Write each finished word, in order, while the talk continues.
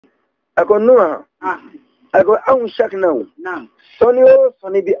ako nuha ako an shakna soni o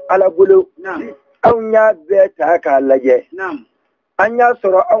soni bi ala bulu an ya beta ka laje an ya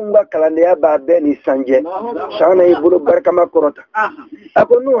soro an ga kalande ya ba be ni sanje shana ibulu barkama korota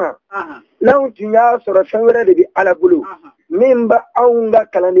ako nuha law tinya soro sanwere de bi ala bulu mimba an ga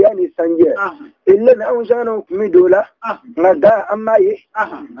kalande ya ni sanje illa na an shana kumi dola ngada amma yi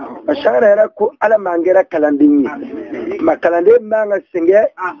shana era ko ala mangera kalandinyi ma kalande manga singe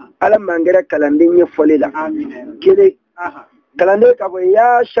ala mangera kalandinyi folila kele kalande ka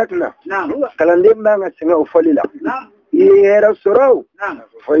ya shakna kalande manga singe o folila yera soro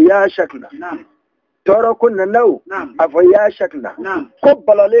fo ya shakna toro kun nanau afo ya shakna ko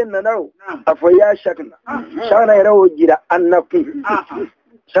balale nanau afo ya shakna shana era o jira annaku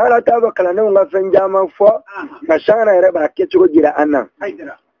shana ta ba kalande nga fenjama fo ka shana era ba ke chugo jira annan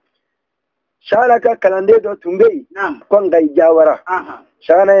shana ka kalande do tumbe kon gai jawara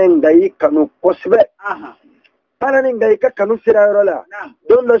shana ngai kanu kosbe ana ngai ka kanu sirarola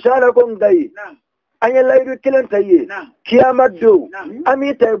don do shana kon gai anya lairu kilanta ye kiyamat do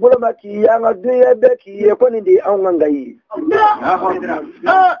ami tay boloma ki yanga duye be ki ye koni di an ngai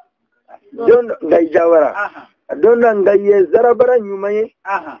don ngai jawara don ngai ye zarabara nyumaye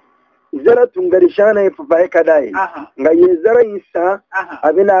zara tungari shana ye papaye kadai ngai ye zara isa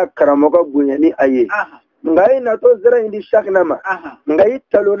abina karamoga bunyani aye ngai na to zara indi shaknama ngai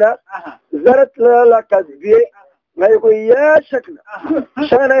taluna zara tlala kadbiye ngai ko ya shakna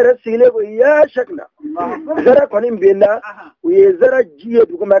shana rasile ko ya shakna zara konin benda uye zara jiye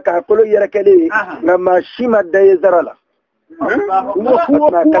duguma ka kolo yara kele na mashima da zara la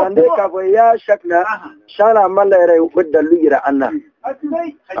na kande ka ko ya shakna shana malla yara wadallu gira anna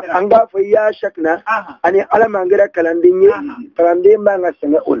anga fo ya shakna ani alama ngira kalandinye kalande ma nga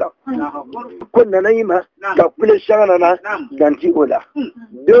sanga ola kunna nayima ka kule shana na danti ola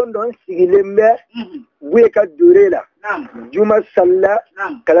don sigilembe Bouye ka durela juma salla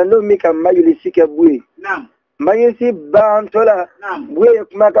kalando mi ka majlisi ke Bouye majlisi bantola Bouye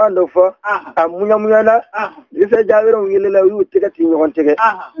kuma ka ndo fo amunya munya na lisa jawero ngelela yu tikati nyon tege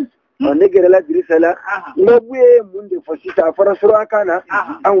on ne gerela dirisala no Bouye munde fo sita fara suru akana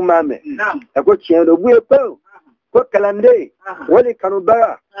an mame ko tiendo Bouye ko kalande wali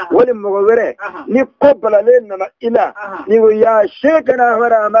kanubara wali mogowere ni ko balale na ila ni ya shekana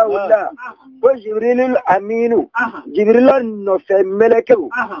hara ma wala ko jibrilul aminu jibril no fe melekeu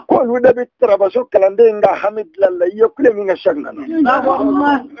ko luda bi trabaso kalande nga hamid lalla yokule mi nga shagna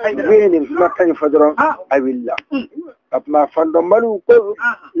weni makan fadro awilla apma fando malu ko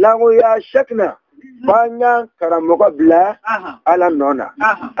lango ya shakna banya karamoga bla ala nona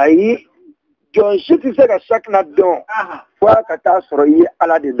ayi John Shiti se ka shakna don wa ka ta soro yi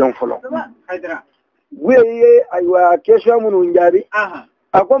ala de don folo Haïdara Bouye aywa question munu njari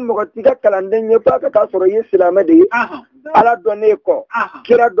akon mo tiga kalande nye pa ka ta soro yi silama de ala donné ko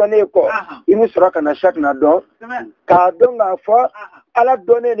kira donné ko imu soro kana shakna don ka don ga fo ala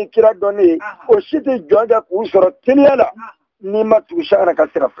donné ni kira donné o shiti jonda ku soro tiliala ni ma tu shara ka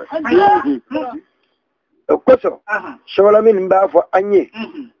sira fa ko so shola min ba fo anye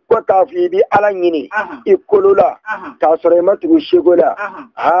ko ta fi bi ala nyini ikolula ta sore matu shegola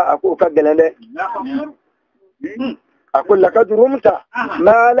ha ako ka galande akul lakad rumta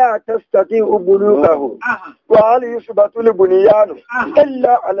ma la tastati ubulukahu wa hal yusbatu libunyan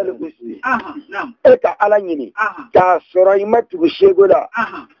illa ala al-usbi eka ala nyini ta sore matu shegola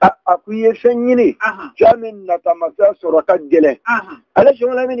akuye sanyini jamin na tamasa sore ka gele ala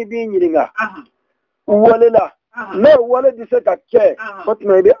shola min bi nyiringa walila ne wale di se ka kɛ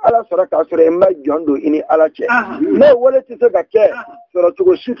fatuma bi ala sɔrɔ ka sɔrɔ ma jondo ini ala cɛ ne wale ti se ka kɛ sɔrɔ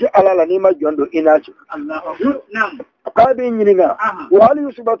cogo siti ala la ni ma jondo ina cɛ ka bi ɲininka wa hali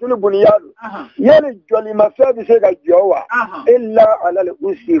yusubatul buniyadu yali joli ma fɛn bi se ka jɔ wa illa ala le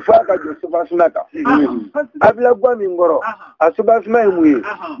usi fa ka jɔ subasuna kan abila gwa min kɔrɔ a subasuna ye mun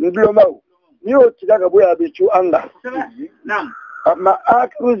ye ndulomaw ni y'o tigɛ ka bɔ yen a bɛ cu an kan ma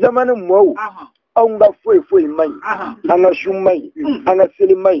akiru zamani mɔw Anga foi mai anga shumai anga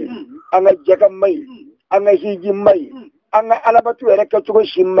silimai anga jaga mai anga hiji mai anga alabatu ereka chugo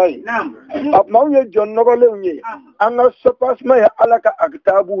shimai apma unye jonnogo le unye anga sopas mai alaka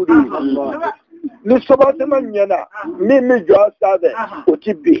aktabu di ni sopas manyana mimi jo save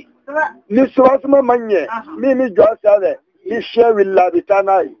otibi ni sopas manye mimi jo save ni shewi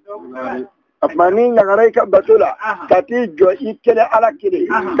labitanai apmani ngare ka batula kati jo ikele ala kile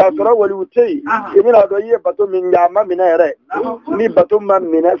ka soro wali utei imina do ye bato min nyama mina yere ni bato man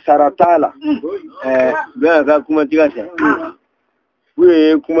mina saratala ba ga kuma tigase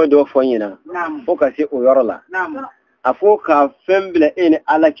we kuma do fonyina o ka se o yorola afoka fembele ene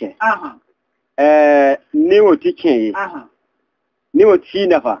alake ni woti ke ni woti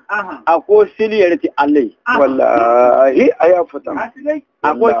nafa ako siliyar ti allai wallahi aya futan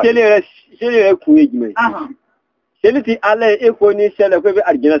ako siliyar kuye gime siliti allai e ko ni sele ko be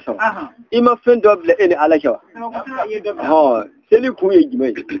argina sa ima fen doble ene alake wa ha sili kuye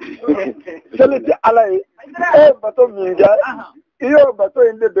gime siliti allai e bato minja iyo bato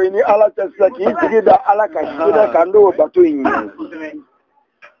inde do ni alaka saki digida alaka shida kando bato yin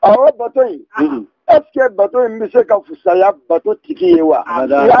awo bato yin est-ce que bato yin bise ka fusaya bato tikiyewa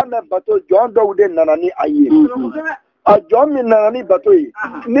ya me bato jon do de nanani aye a jon mi nanani bato yi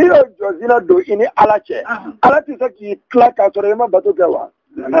ni yo jozina do ini alache alati saki kla ka sore ma bato kewa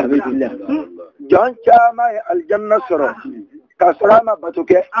jon chama aljanna soro ka sorama bato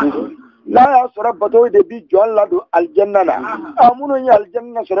ke la ya soro bato de bi jon la do aljanna na amuno ni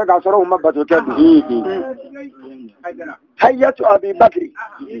aljanna soro ka soro ma bato ke hayyatu abi bakri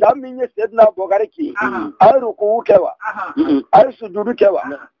dan min ye sedna bogareki ay ruku kewa ay sujudu kewa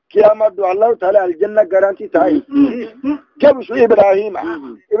kiyama do Allah taala aljanna garanti tai kebu su Ibrahim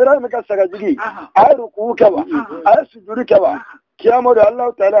ka sagajigi ay ruku kewa ay sujudu kewa kiyama do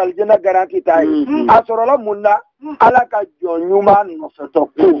Allah taala aljanna garanti tai asorola munna ala ka jonyuma no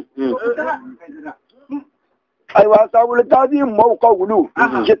fetoko aywa sabul tadi mawqa wulu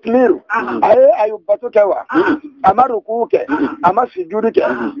kitmiru ay bato kewa amaru kuke ama sujudu ke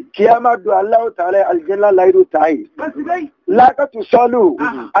kiyama do Allah taala aljanna lairu tai la ka tusalu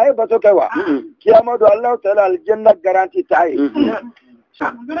ay bato kewa kiyama do Allah taala aljanna garanti tai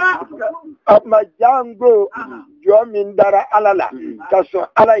amma jango jomin dara alala kaso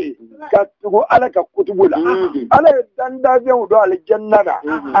alai ka tugo alaka kutubula alai danda je do aljanna da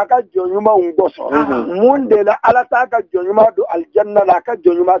aka jonyuma ngoso munde la alata ka jonyuma do aljanna da aka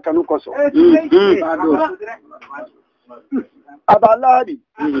jonyuma kanu koso abaladi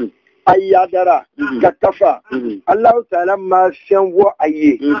ayyadara katafa Allah ta'ala ma shanwo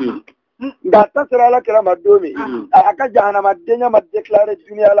aye da tasira la kirama domi aka jahannama denya ma declare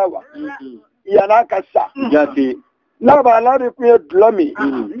duniya lawa yana kasa jati la ba la ku ye dlomi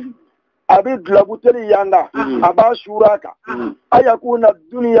abi dlabuteri yanda aba shuraka ayakuna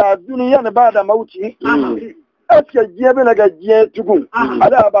duniya ne bada mauti eske jebe na ga je tugun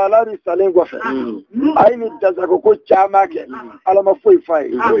ada ba la ri salen gofe ai ni dazako ko chama ke ala ma foi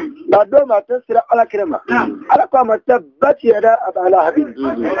fai la do ma tasira ala kirama ala ko ma tabati yada abala habib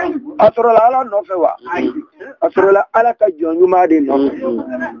asra ala no fewa asra ala ka jonyu ma de no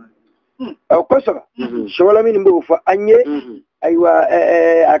ko so shola min mbo fa anye aywa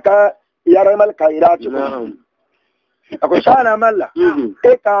aka yara mal kairatu ako sana malla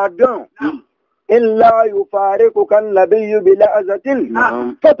e ka don إلا يفارقك النبي بلعزة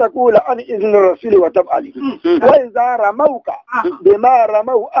فتقول عن إذن الرسول وتفعل وإذا رموك بما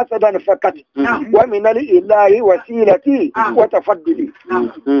رموا أسدا فكت ومن الإله وسيلتي وتفضلي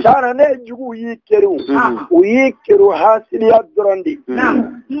شانا نجو يكرو ويكرو حاصل يدرندي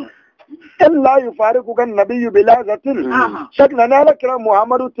إلا يفارقك النبي بلعزة شكلنا لك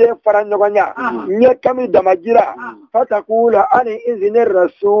محمد تفرن نغنيا نيكمي دمجرا فتقول عن إذن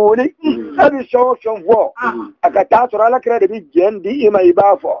الرسول أبي شوف شنفو أكتاتر لك ردبي جندي إما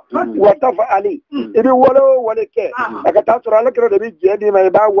يبافو وتفعلي إبي ولو ولك أكتاتر لك ردبي جندي إما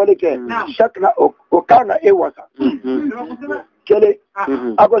يبافو ولك شكنا وكان إيوسا kele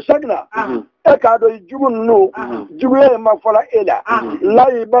ako sagna e ka do jubunnu jubuye ma fola ila la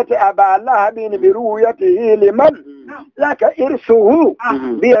yibati abala habini bi ru'yatihi liman laka irsuhu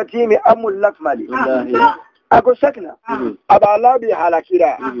bi yatimi amul lakmali ako sagna abala bi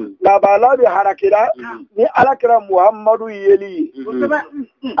halakira la abala bi harakira ni alakira muhammadu yeli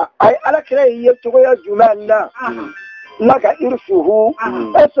ay alakira yetto ya jumanna laka irsuhu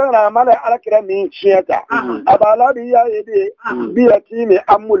esana mala alakira min chiyata abala bi ya yede bi yatimi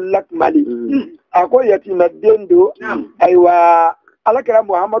amul lakmali ako yatima dendo aywa alakira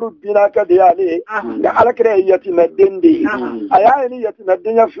muhammadu bina ka de yale da alakira yatima dende aya ni yatima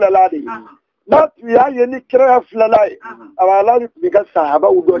denya flalade na tuya yeni kira flalai abala bi ka sahaba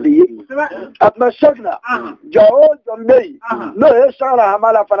udo de atma shagna jawo jombe no yashara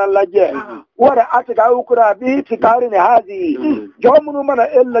hamala fanalaje wara atika ukura bi tikarin hadi jomunu mana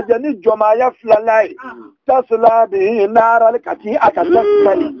illa jani joma ya flalai tasla bi naral kati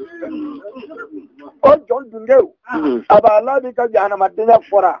akatasali o jon dungeu abala bi ka jana madina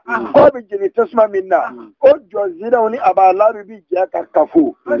fora ko bi jini tasma minna o jozira woni abala bi ja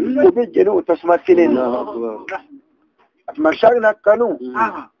karkafu o bi jini tasma tinin mashagna kanu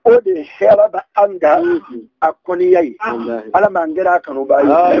o de hera ba anga akoni yayi ala mangira kanu bayi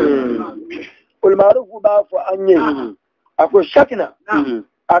المعروف بعفو عني أكو شكنا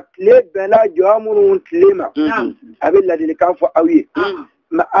أكلي بلا جامون تلما أبي الذي كان فأوي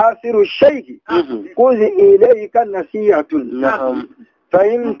مآثر الشيء كوز إليك نصيحة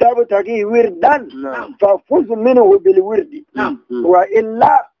فإن تبتغي وردا ففز منه بالورد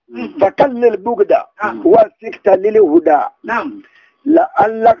وإلا فكلل بغدا وسكت للهدى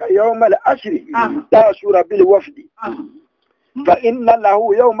لعلك يوم العشر تأشر بالوفد فإن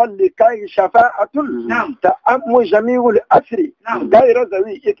له يوم اللقاء شفاعة تأم جميع الأسر غير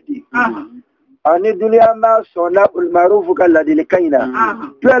ذوي إكدي أن الدنيا ما صنع المعروف كالذي لكينا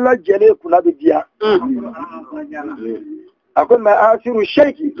فلا جلي كنا بديا أقول ما أسر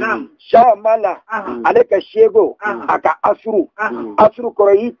الشيء شاء مالا عليك الشيغو أكا أسر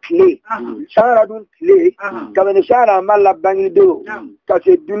كوري تلي شارع دون تلي كمان شارع مالا بانيدو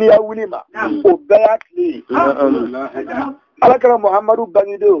كاسي الدنيا ولما وبيا تلي على كلام محمد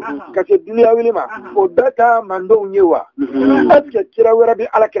بانيدو كاسي الدنيا ولما وبيا مندو نيوا أسكت كرا وربي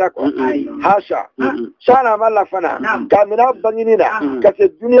على كراكو هاشا شارع مالا فنا كامنا بانينا كاسي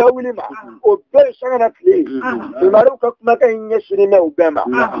الدنيا ولما وبيا شارع تلي المعروف كما كان يشري ما وبما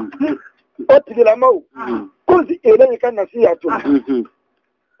أتجي لماو كل إليك نصيحة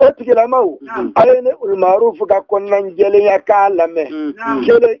أتجي لماو أين المعروف كنا نجلي كلامه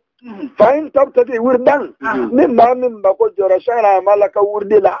جلي فإن تبتدي وردان مما من بقول جرشنا مالك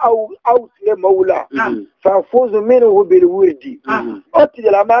ورد لا أو سير مولا ففوز منه بالورد أتجي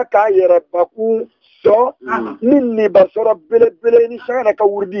لما كاير بقول سو مني بصر بلا نشانك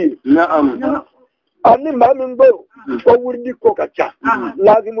وردي نعم أني ما من بو ووردي كوكاچا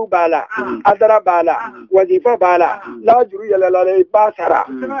لازم بالا أدرا بالا وظيفة بالا لا جرو يلا لا باسرا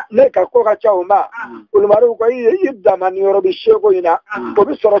لك كوكاچا وما كل مرة كوي يبدأ من يورب الشيخ هنا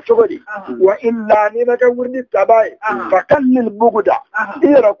وبصرة شغلي وإلا نما كوردي تباي فكل البغدا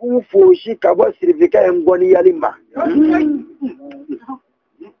يركون فوشي كبصر فيك يمغني يلما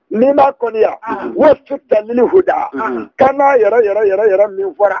نما كونيا وفت للهدى كما يرى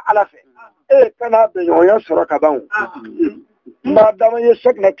من فرع على فين kana da yoyon soro kaban ma dama ye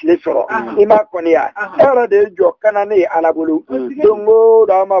shakna tile soro ima koniya era de jo kana ne alabulu dongo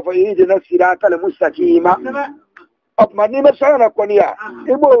da ma fa yi na sirata al mustaqima apma ni ma sana koniya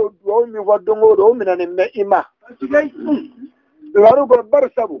ibo do mi wa dongo do mi na ne ima waru bar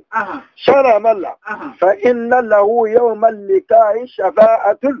sabu shara malla fa inna lahu yawmal liqa'i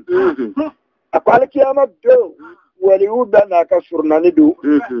shafa'atun akwal kiyama do wali ubana ka surnani do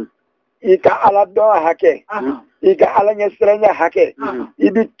ika ala do hake ika ala nyesranya hake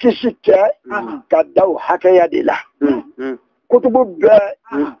ibi kishike ka daw hake ya dila kutubu be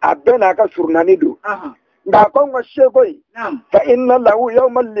abena ka surnani do nga ko ngo shegoi fa inna lahu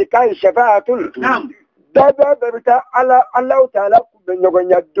yawmal liqa'i shafa'atun dada berita ala Allah ta'ala ku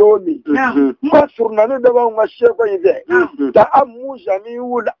benyogonya domi ko surnani do ngo shegoi de ta amu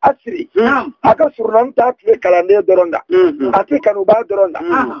jamiul asri aka surnan ta ke kalande doronda ati kanu ba doronda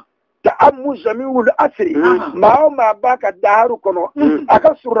تأمل جميع الأسر ما باك الدهر كنو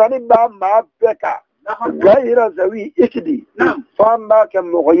أكسرني ما بك غير ذوي إكدي فما كان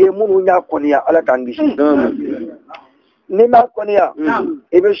مغيمون يقنيا على كانجيش نما قنيا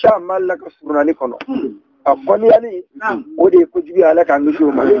إبشا مالك سرني كنو أقنيا لي ودي كجبي على كانجيش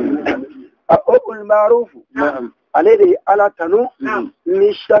أقول المعروف عليه على تنو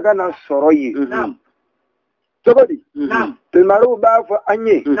نشتغل سروي تبدي المعروف بعرف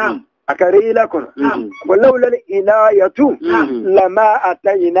أني أكري لكم ولولا العناية لما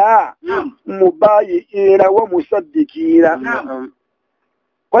أتينا مبايعين ومصدقين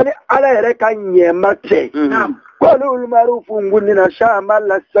قال على ركان يمتي قالوا المعروف نقولنا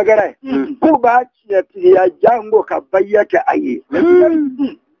شامل السجرة كوباتي يا جانبو كبيك أي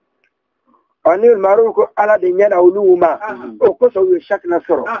أن المعروف على دنيا أولوما وقصوا الشك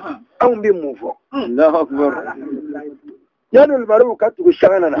نصره أو بموفو الله أكبر يعني المعروف كتب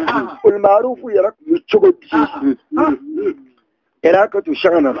شغلنا والمعروف يراك يتشغل يراك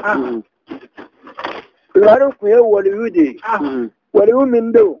تشغلنا المعروف هو وليودي وليو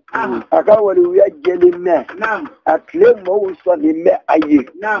من دو أكا وليو يجل ما أكلم موصل ما أيه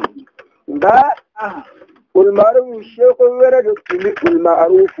دا والمعروف الشيخ ورد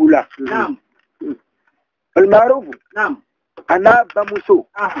المعروف لا المعروف أنا بمسو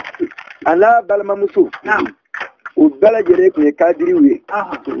أنا بالمسو وبلا جريك يكادري وي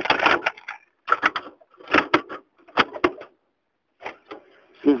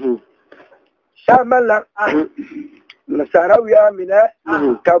شامل نساراويا منا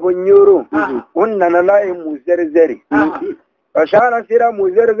كابونيورو وننا لاي مزرزري وشانا سيرا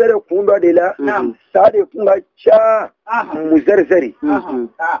مزرزري كوندو ديلا سادي كونغا شا مزرزري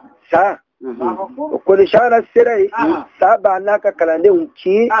سا ko shana sirai saba naka kalande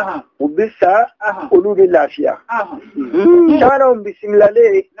unki ubisa ulubi lafiya shana bismillah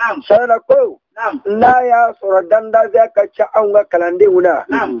shana ko la ya sura danda zai ka ci an ga kalande una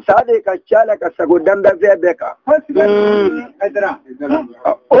sade ka cala ka sago danda zai beka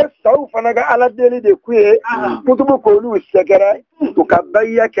o sau fana ga aladeli de kuye kutubu ko lu segara to ka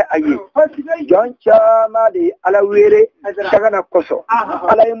bayyake ayi don chama de alawere shagana koso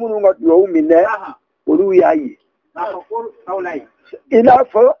alay munu ngot yo minne olu yayi ila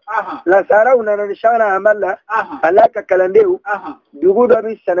fo la sara una na shana amalla alaka kalandeu dugu do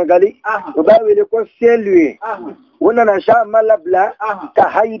bi senegali o ba wele ko selui una na sha amalla bla ka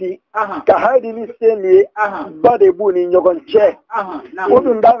haidi ni selui ba de buni nyogon che o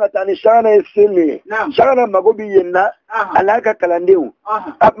dun da ta ni shana selui shana magobi yenna alaka kalandeu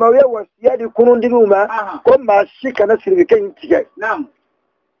amma we wasiya di kunun diguma ko ma shika na sirbi kan tige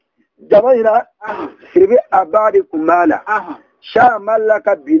jamaina sirbi abadi kumala sha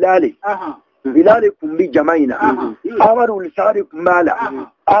mallaka bilali kumbi jamaina amadu lisari kumala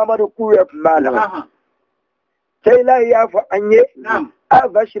amadu kuya kumala sai la ya fa anye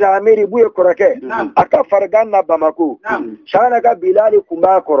abashira amiri buye korake aka farganna bamako shana ka bilali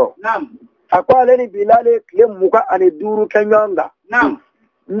kumba koro akwale ni bilali klem muka ane duru kenyanga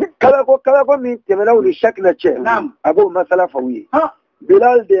kala ko mi temela uli shakna che abo masala fawi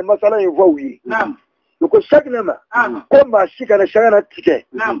bilal de masala fawi ko shakna ma ko ma shika na shana tike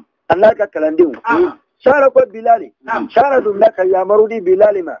Allah ka kalandiu shara ko bilali shara dum naka ya marudi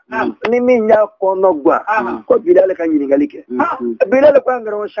bilali ma ni min ya ko nogwa ko bilali kan yini galike bilali ko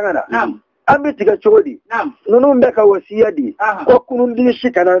ngaro shana ambi tiga chodi nunu mbeka wasiyadi ko kunun di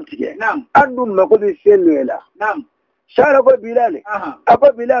shika na tike andum ma ko bi selwela shara ko bilali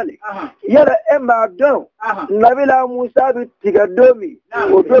aba bilali yala emma don nabila musa bi tiga domi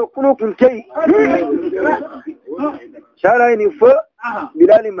o do kunu kun kai shara ni fo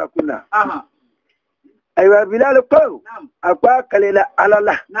bilali makuna aywa bilali ko akwa kalela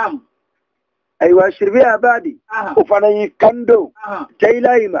alala aywa shirbi abadi ufana yi kando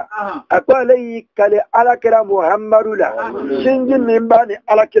tailaima akwa layi kale alakira muhammadula shinjin nimbani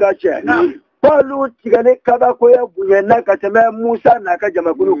alakira che Palu tigane kaba ko ya buye na ka tame Musa na ka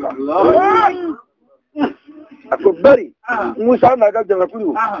jama kuluka akubari Musa na ka jama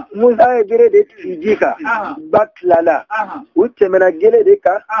kulu Musa e gere de tijika batlala uche mena gere de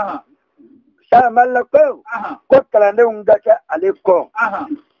ka sha mallako ko kalande ungaka aleko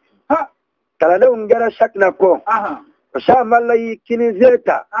kalande ungara shakna ko sha mallayi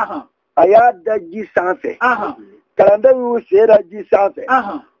kinizeta aya daji sanfe kalande yu sera ji sanfe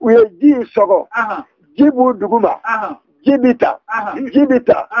uye ji sogo jibu duguma jibita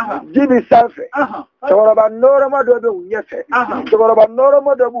jibi sanfe sogoroba noro madobe unyefe sogoroba noro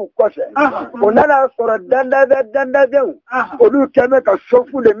madobe ukose onana soro danda olu keme ka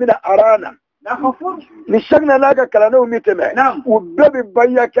sofu le mina arana ni shagna naga kalande umiteme ubebi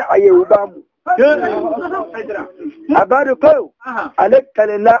bayake aye ubamu abadu ko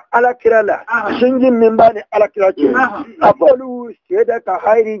alekala alakirala shinjin mimbani alakirache apolu seda ka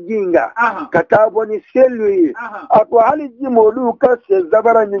hairi jinga kataboni selui apo hali jimolu ka se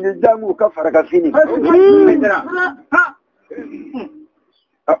zabara nyingi jangu ka farakafini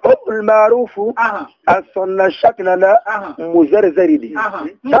المعروف أصلا شكلنا مزرزري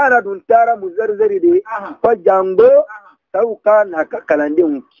كان دون ترى مزرزري فجانبو توقع نك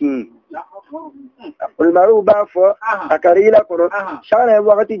كلاندي كي المعروف بافو أكريلا كرو شان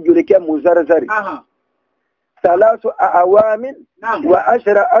وقت جوريك مزرزري 3 أعوام و10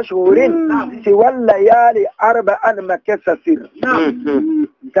 أشهر سوى الليالي 4 مكسسر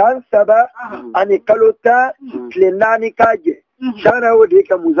كان 7 أني كلوتا كلناني كاجي shana wodi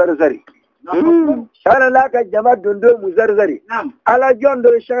ka muzarzari shana laka jama dondo muzarzari ala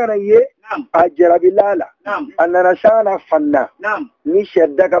jondo shana ye ajira bilala anana shana fanna ni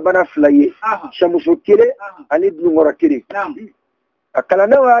shedda ka bana flaye shamusu kire ani dungora kire akala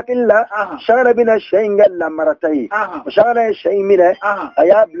na wakilla shana bina shaynga la maratai shana shaymina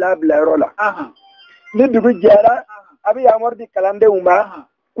aya bla bla rola ni dugu jara abi amordi kalande uma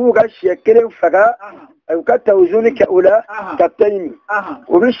ku ga shekere faga ka tawzuni ka ula ka taymi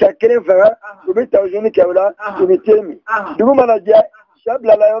ubi shekere faga ubi tawzuni ka ula ubi taymi dugu mana ja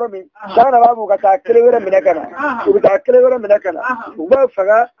shabla la yoromi shana babu ka takere wera minakana ubi takere wera minakana uba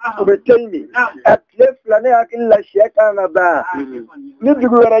faga ubi taymi atlef lane akilla sheka na ba ni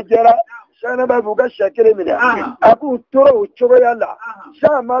dugu wera jara shana babu ka shekere mina aku toro uchogo yalla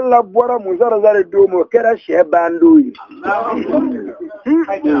shama la bora muzara zare domo kera shebanduyi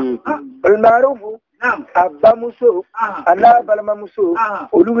المعروف abamuso ana balamamuso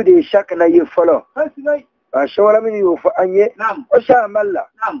olugu de shakna ye folo shawara min yo fa anye o sha malla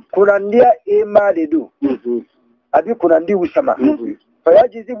kunandia imade do abi kunandi usama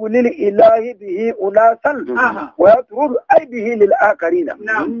فيجذب للإله به أناسا ويطرد أي به للآخرين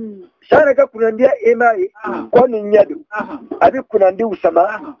شارك كنندي إماي كون يدو أبي كنندي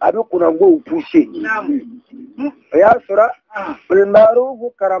وسما أبي كنندو بوشي يا سورة المعروف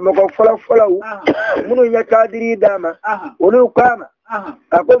كرامك فلا فلاو منو يكادري داما ولو كاما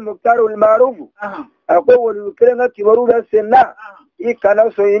أقول مختار المعروف أقول ولو كلنا كبروا السنة إكنا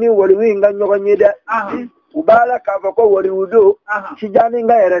سويني ولو إنغان يغنيدا ubala kavako waliudo sijani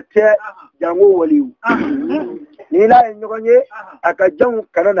nga yerete jango waliu nila nyogonye akajamu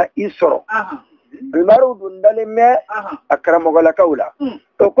kanana isoro almaru dundale me akramogola kaula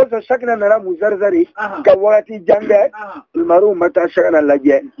to ko so shakna na muzarzari ka wati jange almaru mata shakna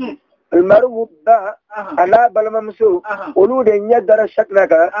laje almaru da ala balama musu ulude nyadara shakna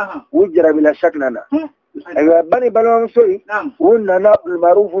ka wujra bila shakna na bani balama musu wonna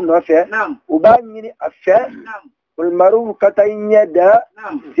almaru nafa ubani afa almaru katanya da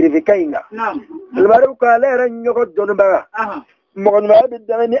sirvikaina almaru kala ran yogo donba mo ma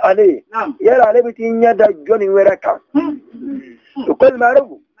bidani ale yara ale bitinya da joni weraka to kol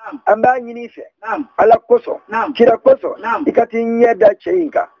maru amba nyini fe ala koso kira koso ikatinya da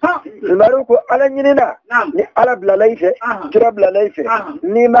chinka almaru ko ala nyini na ni ala blalaife kira blalaife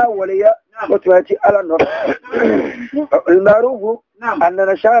ni ma waliya وتواتي على النور المعروف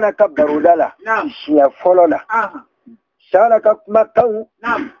أننا شانك برودلا شيا فلولا شانك مكان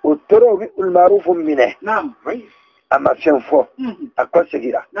وتروي المعروف منه أما شنفو أقول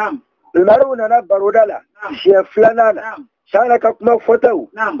سجيرة المعروف أننا برودلا شيا فلانا شانك مفتو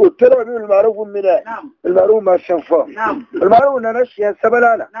وتروي المعروف منه المعروف ما شنفو المعروف أننا شيا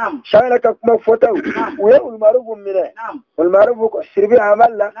سبلانا شانك مفتو ويا المعروف منه والمعروف الشربي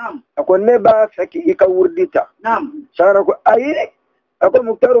عملنا أقول نبا سكي إكورديتا شانك أيه أقول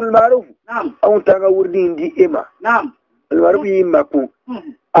مختار المعروف أو تاغا وردين دي إما المعروف يمكو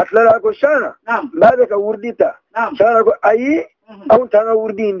أصلا أقول شانا ماذا كورديتا شانك أيه أو تاغا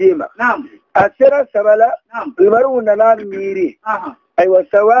وردين دي إما أسرى سبلا المعروف ننال ميري أيوة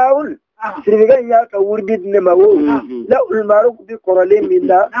سواء سرقان ياك وردد نمو لا المعروف بقرالين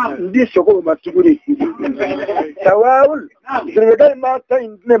منا دي سقوم مكتبولي سواء سرقان ما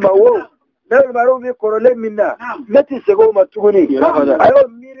تاين نمو لا المعروف بقرالين منا نتي سقوم مكتبولي أيوة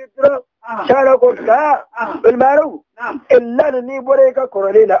ميري ترى شارع قرطة المعروف إلا نيبوريك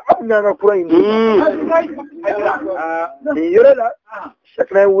قرالين أبنى قرين يرلا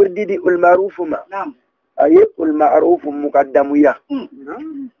شكنا ورددي المعروف ما أي المعروف مقدمية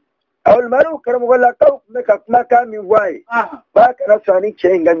أول مرة كرم ولا كوك ما كان من واي باك رساني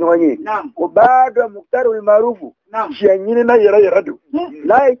شيء غنواني وبعد مختار المعروف شيء نينا يردو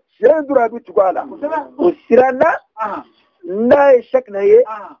لا شيء درابي تقالا وسيرانا لا شك نهي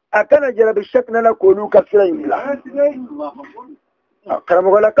أكان جرب الشك نلا كلو كسرين لا كرم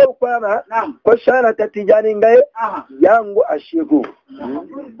ولا كوك ما كشانة تتجاني غاي يانغو أشيكو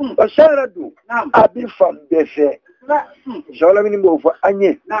كشانة دو أبي فم بفه جولا من بوفا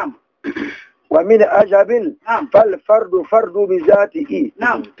أني ومن أجابل فالفرد فرد بذاته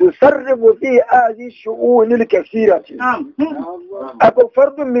تصرف في هذه الشؤون الكثيرة أكو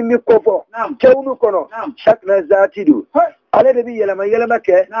فرد من مكوفو كونه كنو شكنا ذاتي دو على نبي يلما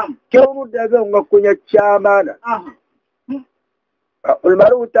كه كونه دابون وكونيا تشامانا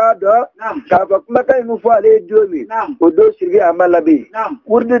المرء تادا شافك ما كان مفعله دومي ودو سيرفي عمل بي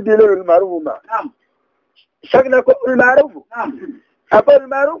ورد دلو المعروف ما شكنا المعروف أقول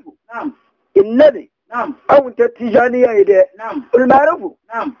المعروف الذي أو تتجانية إذا المعروف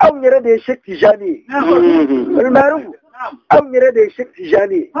أو يرد الشك تجاني المعروف أو يرد الشك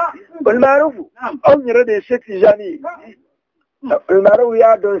تجاني المعروف أو يرد الشك تجاني المعروف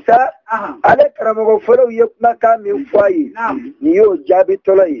يا دونسا على كرامه فلو يكما كان يفاي نيو جابي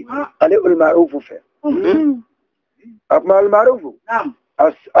تولاي على المعروف فيه أما المعروف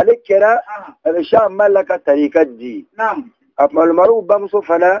على كرا الشيء مالك طريقة دي أما المعروف بامسو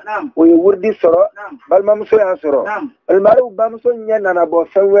فنا ويوردي سرو بل مامسو يا سرو المعروف بامسو نيانا نبو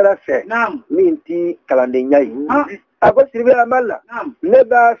سويرا سي مين تي كلاندي نياي أقول سيربي أمالا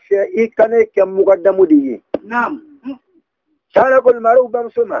نبا في إيكاني كم مقدمو دي شانا أقول المعروف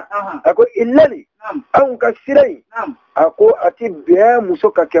بامسو ما أقول إلاني أو كسيري أقول أتي بيا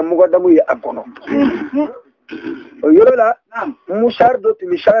مسوكا كم مقدمو يأكونو يرولا مشار دوت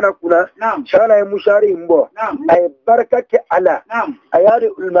مشارا كنا شانا مشاري مبو أي بركة على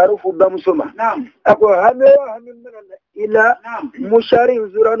أياري المعروف بامسوما أكو همي من ila mushari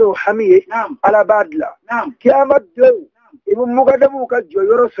zurano hamiye ala badla kiamat do ibu mugadamu ka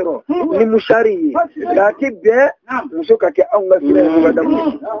joyoro soro ni mushari lati be musoka ke anga sire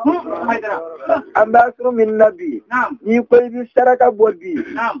mugadamu ambasro min nabi ni ko bi saraka bodbi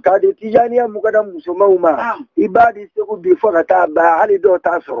ka de tijaniya mugadamu musoma uma ibadi Ségou bi fota ba hali do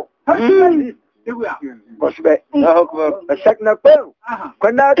ta soro Bosbe shakna ko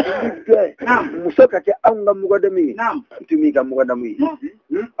kona tibbe musoka ke anga mugadami tumi ga mugadami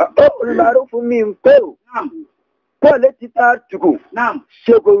o marufu min ko Pole tita tuku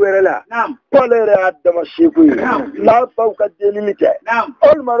Ségou werela pole re adama Ségou la pauka delimite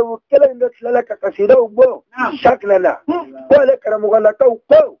ol maru kele ndo tlela ka kasida ubo shakna na pole karamugala ka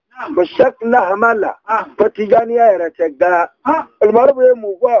uko ko shakna hamala ko Tidjaniya era tega ol maru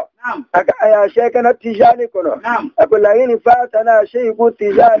mu go aka aya shekana Tidjani kono ako laini fatana Ségou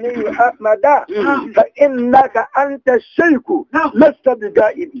Tidjani ahmada fa innaka anta Ségou lasta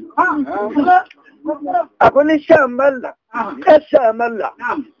bigaibi akoni shamalla shamalla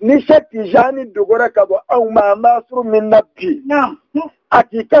ni Tidjani dogora kabo au ma masru min nabi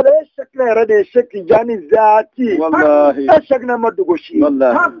hakika da shakna yara da Tidjani zati wallahi shakna madugoshi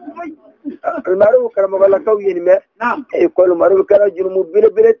wallahi almaru karamagala kawyin me e ko almaru kala jurmu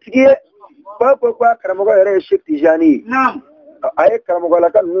bire tigiye ko karamagala yara Tidjani ay karamagala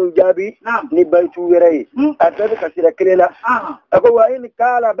kan nun jabi ni baytu were atabe kasira kelela ako wa in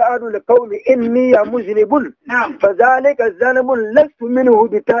kala ba'du liqawmi inni ya muznibun fadhalika zanbun lastu minhu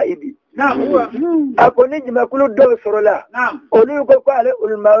bitaibi ako ni jima kulu do sorola olu ko ko ale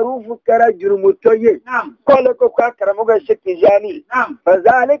ul maruf kara jurmu toye ko le ko karamagala Tidjani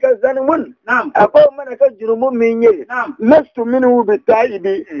fadhalika zanbun ako man ka jurmu minye lastu minhu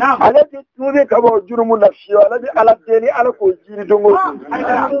bitaibi alati tubi kabo jurmu nafsi wala bi ala deni ala ko dongo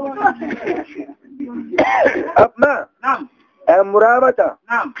apma murabata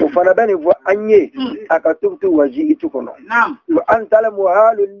ufana bani vo anye akatubtu waji'tu kono wa anta la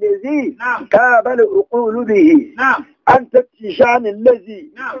muhalu allazi kabal uqulu bihi أنت التيجان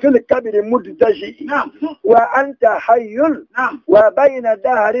الذي في الكبر مدتجئ وأنت حي وبين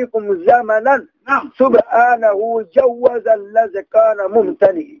دهركم زمنا سبحانه جوز الذي كان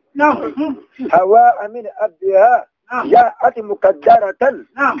ممتنئ هواء من أبها جاءت مقدرة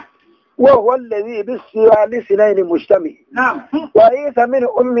وهو الذي بالسوى لسنين مجتمع وعيث من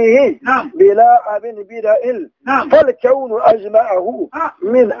أمه بلا أب بدأ فالكون أجمعه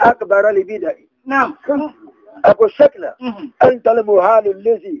من أكبر البدع أكو شكله أنت المهال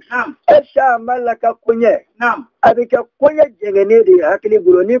الذي أشاء ملك كونيه أبيك كونيه جنيه دي أكلي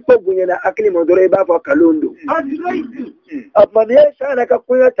بروني كوبونينا أكلي مدريبا فكالوندو أبمن يشاء لك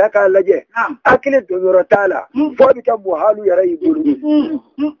كونيه تكالجه أكلي دنيرو تالا فبك مهال يرى بروني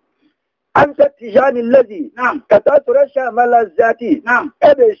أنت التيجاني الذي كتاتر شامل الذاتي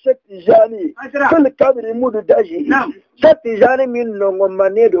أبي Tidjani كل كبر مدتجئ Tidjani من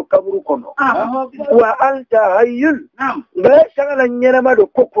نغمانيدو كبركم وأنت حي لا شغل نينما دو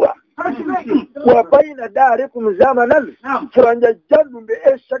كوكرا وبين داركم زمنا فرنجا جنب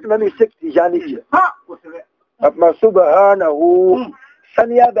بإشك نمي Tidjani أما سبحانه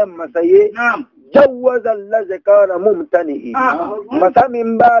سنيابا مسيء جوز الذي كان ممتنئ مسا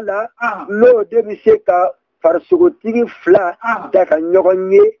من بالا لو دبسيكا فرسوتيغي فلا داكا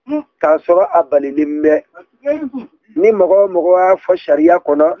نيغوني كاسورو ابالي لمبه ni mogo fa sharia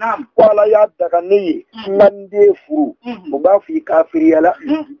kono wala ya daga ni ngande furu o ba fi kafiriyala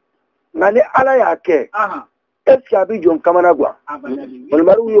ngani ala yake eska bi jon kamana gwa wal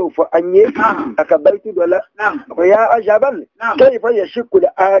maru yo fo anye aka baytu dola ko ya ajaban kayfa yashku al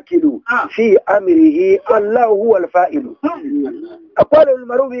akilu fi amrihi wallahu huwa al fa'ilu akwala al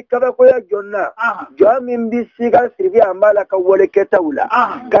maru bi kaba ko ya jonna jamin bi siga sirbi amala ka wala ketawla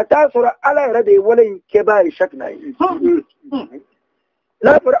kata sura ala rabe wala keba shakna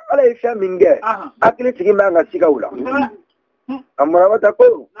la fara ala isha minge akli tigi manga siga wala amara wata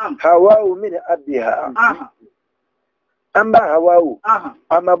ko hawa min abiha أما هواو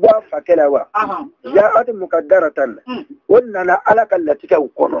أما بوا فكلاوا جاءت مقدرة ولنا على التي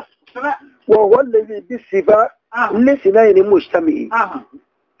كوكونه وهو الذي بالصفة لسنين مجتمعين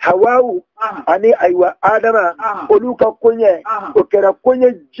هواو أني أيوة آدم أولوكا كوني وكرا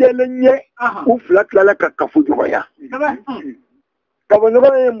كوني جلني وفلت لك كفوجويا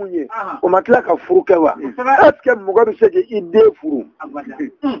كابونغا يموني وماتلا كفروكوا أسكم مغابي سجي إدي فرو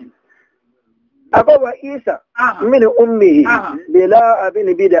أبوا إيسا من أمه بلا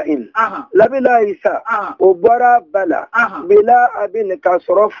أبن بدأ لا بلا إيسا وبرا بلا بلا أبن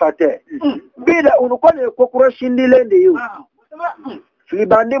كسرفته بلا ونقول كوكروشين دي لنديو في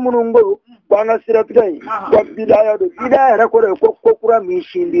باندي منونغو wana siratai wa bidaya do bidaya ra ko kura mi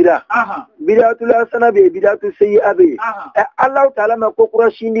shindira bidatul hasana be bidatul sayyi'a be Allah ta'ala ma ko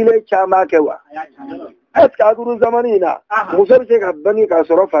kura shindile chama kewa eska duru zamanina musar ce ka bani ka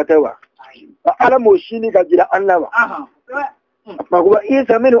soro fatawa ala mo shini ka jira Allah ma ko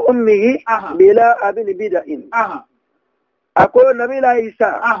isa min ummihi bila abin bida'in ako nabila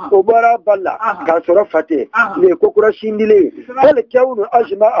isa obara balla ka soro fate ne ko kura shindile wal kaunu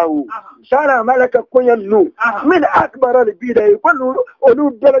ajma'ahu shara malaka kunyannu min akbar al bidai kullu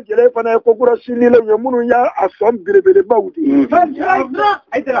onu darajale fana ko kura shindile yamunu ya asom birebere bawdi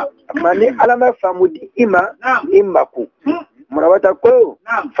Haïdara mani alama famudi imaku murawata ko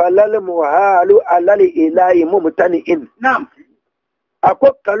falal muhalu alal ilahi mumtani'in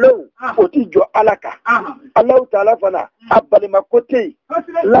ako kalon otijo alaka Allah ta'ala fana abali makote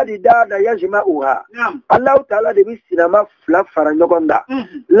ladi dada yajma'uha Allah ta'ala de bisinama fla fara nyogonda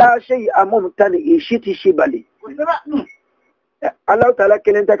la shay amumtani ishiti shibali Allah ta'ala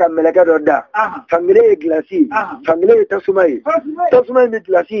kelenta ka melaka doda famile glasi famile tasumai mi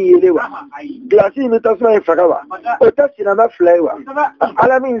glasi yelewa glasi mi tasumai fakawa o tasinama flywa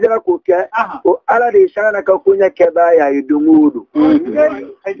ala min zera ko ke o ala de shana ka kunya ke ba ya yidumudu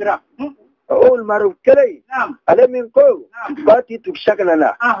Haïdara أول معروف كلي على من كو باتي تكشكنا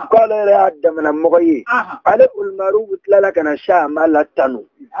لا قال يا آدم أنا مغيي على أول معروف تلا كنا شام على تنو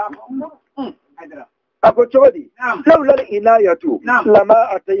أبو تودي لولا العناية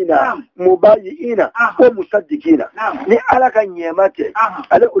لما أتينا مبايعين ومصدقين ni ala ka nyemate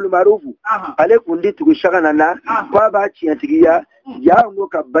ale ulmarufu ale kundi tukushakana na kwa ba chiatigia ya ngo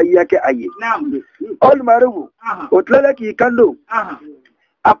ka bayyake aye ulmarufu otlala ki kando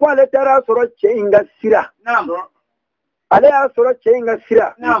akwa ale tara soro chenga sira ale ya soro chenga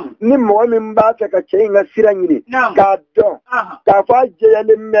sira ni mo min ba ta ka chenga sira nyini ka don ka fa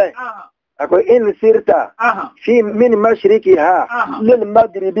jeyale me أقول إن سرت في من مشركها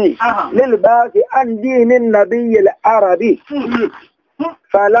للمغربي للباقي عن دين النبي العربي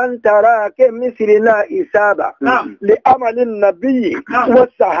فلن تراك مثلنا إسابة لأمل النبي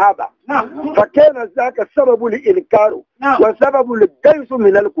والصحابة فكان ذاك سبب الإنكار وسبب الجيش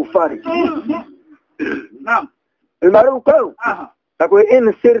من الكفار المعروف أقول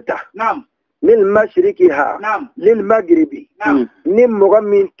إن سرت للمشركها للمغربي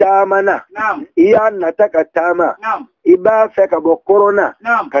نمغمين تامنا يا نتاك تاما إبا فك بكورونا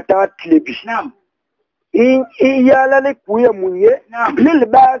كتا تلبي إن إيالا لكوية منيه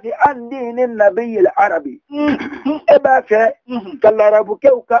للباس عن دين النبي العربي إبا فك كالعربك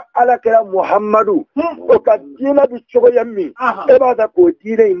وكا على كلام محمد وكا دينا بشغو يمي إبا تكو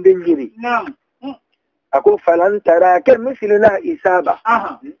دينا اندنجري أقول فلن تراك مثلنا إسابة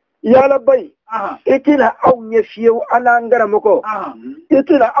يا لبي إتلا أو نشيو على أنجر مكو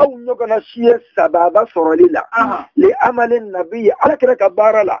إتلا أو نجنا شيء سبابا سرليلا لأمل النبي على كذا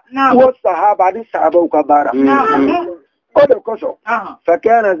كبارة لا والصحابة على الصحابة وكبارة هذا كوسو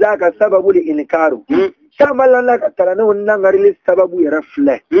فكان ذاك سبب الإنكار شامل لك ترانو النعر للسبب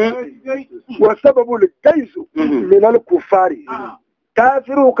يرفله والسبب الجيش من الكفار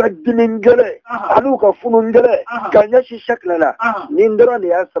كافرو كدمين جلي أنو كفنون جلي كان يشي شكلنا نندران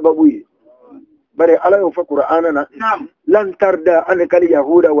يا سببوي بري على يفكر أننا لن تردى عنك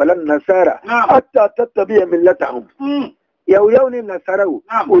اليهود ولا النصارى حتى تتبع ملتهم يوم النصارى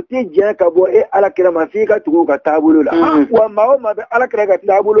وتيجيك أبو إيه على كلام فيك تقول كتابولو لا وما هو ما على كلام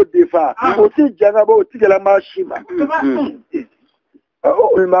كتابولو الدفاع وتيجيك أبو تيجي لما شيما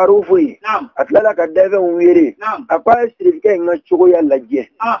المعروف أتلا كدافع ويري أقاس تريكا إنشوا يلاجيه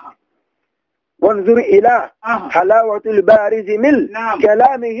وانظر إلى حلاوة البارز من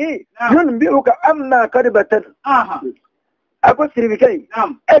كلامه ينبئك أما قربة أقول تريكا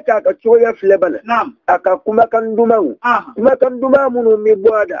أكا كشوية في لبل أكا كما كان دماغ ما كان دماغ منو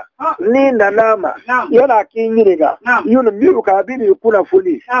مبوادا نينا ناما ينا كينيريغا ينبئك أبين يكون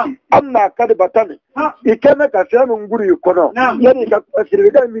فولي أما قربة ikeme kafia nguri yukono yani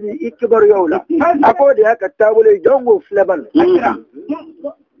kasirida mini ikibar yola akodi haka tabule jongo fleban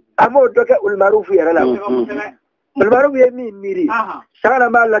amo doke ul maruf yarala ul maruf yemi miri shana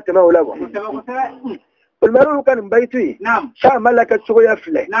mala tama ulabo ul maruf kan baitui sha malaka chuya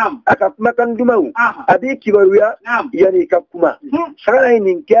fle aka makan dumau abi kibaruya yani kakuma shana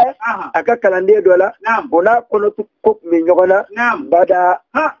ninke aka kalande dola bona kono tu kop mi nyogona bada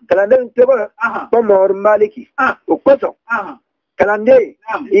kalande tebo ko mor maliki o koso kalande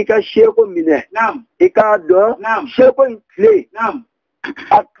ika sheko mine ika do sheko kle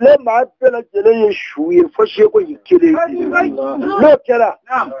akle ma bela jele yeshuye fo sheko ikele no kala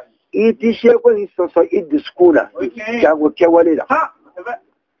iti sheko isoso idiskuna jango kewalila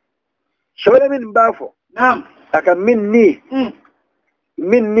شولا من بافو نعم أكا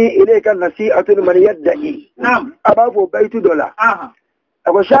مني إليك نصيحة من يدعي نعم أبافو بيت دولار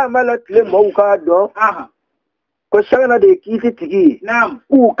أكو شاملت لموكا دو ko shagana de kiti tigi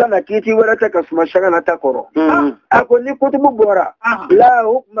u kana kiti warata kasuma shagana takoro ako ni kutubu bora la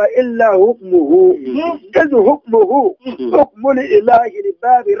hukma illa hukmuhu kazu hukmuhu hukmu li ilahi li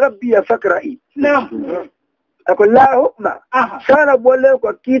babi rabbi fakra'i ako la hukma shana bolle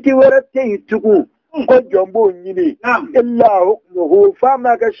ko kiti warata yitugu ko jombo nyini illa hukmuhu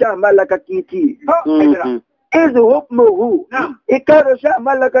fama ka shamala ka kiti إذ حكمه إكار شاء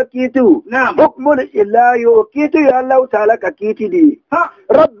ملك كيتو حكم الإله كيتو يا الله تعالى كيتي دي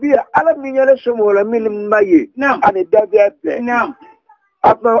ربي على من يلشمول من المي عن الدابع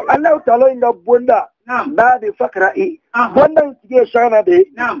أما الله تعالى إن بوندا بعد فقرة بوندا تيجي شانا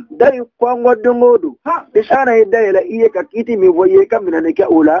دي دا يقوم ودمودو بشانا يداي لا إيه كيتي ميويه كمنا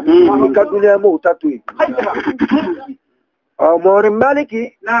أولا كدنيا موتاتوي Mor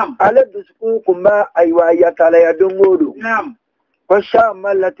maliki ala dusku kuma aywa ya tala ya dongodo ko sha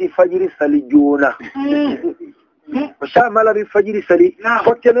malati fajiri sali jona ko sha malati fajiri sali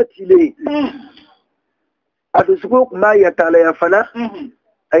ko tenati le adusku kuma ya tala ya fana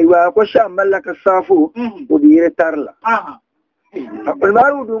aywa ko sha malaka safu o biire tarla akol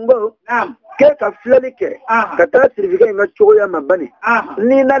maru dungo ke ka flalike ka ta sirvike nga choya mabani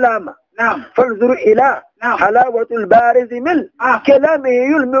ni nalama فانظر إلى حلاوة البارز من كلامه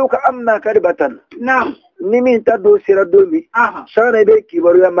يلمك أما كربة نمين تدو سير الدومي شانا بيكي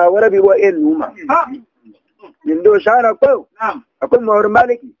بريا ما وربي وإنهما يندو شانا كو أقول مور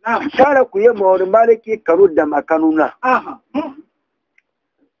مالكي شانا كوية مور مالكي كرود دم أكانونا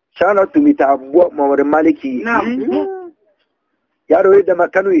شانا تميتا أبوه مور مالكي yaro da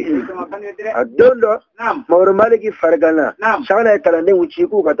makanui adondo mawr maliki fargana shana kala ne wuci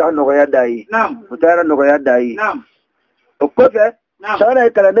ku ka ta no ya dai mutara no ya dai okofe shana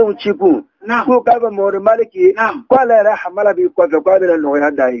kala ne wuci ku ka ba mawr maliki kwala ra hamala bi ko ka ba no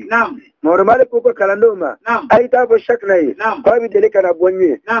ya dai mawr maliki ko kala ndoma ai ta ko shaknai ko bi dele kana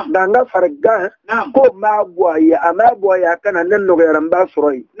bonye danga farga ko ma boya ama boya kana nan no ya ramba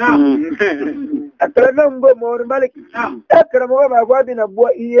suroi أتكلم بمور مالك أكرم وما قادنا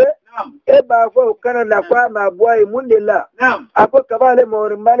بوائية إبا فو كان نفا ما بوائي من الله أكو كبال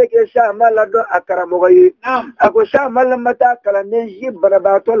مور مالك إشاء مالا دو أكرم وغيي أكو شاء مالا متا كلا نجيب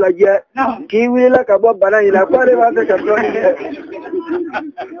برباتو لجي كيوي لك أبو بناي لفاري باتك أبدوني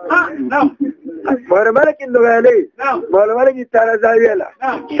مور مالك النغالي مور مالك التارزاويلا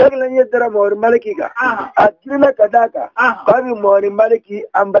شغل يدر مور مالكي أجل لك داكا قابي مور مالكي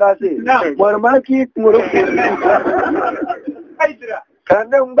أمبراسي مور مالكي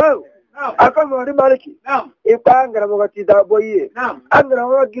karena mbau akan mori maliki ipa angara mogati da boye angara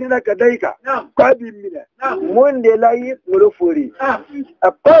mo girina kadaika kwa bimina monde lai ngorofori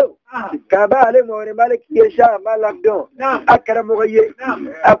apo kaba ale mori maliki yesha malakdo akara moye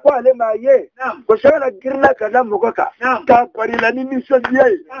akwa ale maye ko shara girina kada mogoka ka parila ni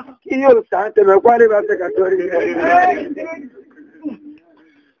misodiye kiyo sante me kwale ba ta katori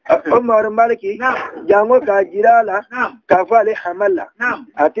Umar Maliki jango ka jirala ka fale hamala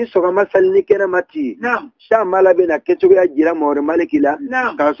ati soga masalni kena mati sha mala bena ketu ya jira Umar Maliki la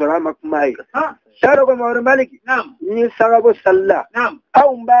ka sora makmai sharo ko Umar Maliki ni sagabo salla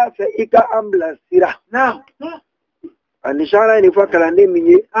au mba fa ika ambulance sira anishara ni fa kalande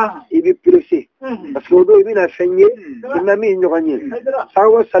minye ibi pressé parce que do ibi na fenye na mi nyoganye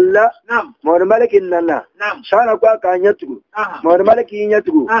sawo salla Umar Maliki nana shara kwa ka nyatu Umar Maliki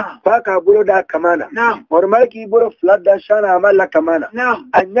nyatu fa ka buro da kamana Umar Maliki buro flat da shana amala kamana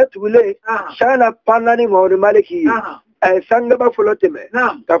anyatu le shana panani Umar Maliki ay sanga ba fuloteme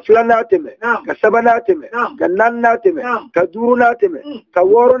ka flana teme ka sabana teme ka nanna teme ka duruna teme ka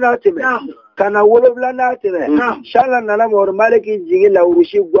worona teme kana wolobla na teme shala nana Umar Maliki jigi la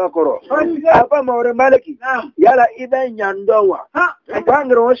urushi gwakoro apa Umar Maliki yala idan nyandonwa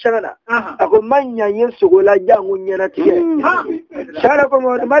kwangro washana ako manya yesu la jangu nyana tige shala ko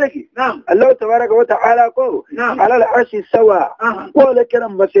Umar Maliki Allah tabaraka wa ta'ala ko ala al-arshi sawa ko le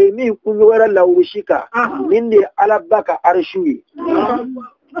kiran basaymi kun wara la urushika minde ala baka arshui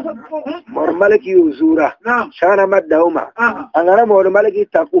Umar Maliki uzura shana maddauma angara Umar Maliki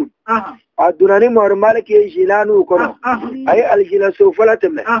takun adunani Umar Maliki jilanu kono ay aljila sofala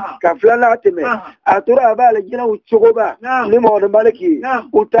teme kaflana teme atura ba aljila uchogoba ni Umar Maliki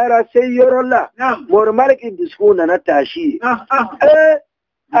utara seyorola Umar Maliki diskuna na tashi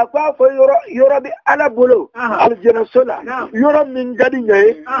akwa ko yoro bi ala bolo aljana sola yoro min gadi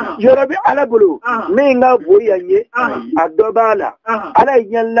nyaye yoro bi ala bolo me nga boyanye adobala ala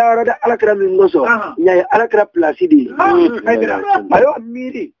nyalla rada ala kra min ngoso nyaye ala kra placidi ayo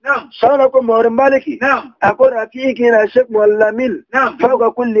miri sana ko mor maliki ako rafiki na shek muallamin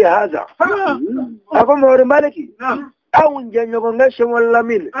fawqa kulli hadha ako mor maliki awun janyo nga shemol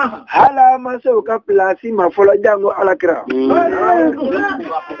lamin hala maso ka plasi ma fola jango alakra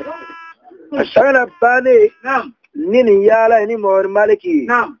sana bane nini yala ni mor maliki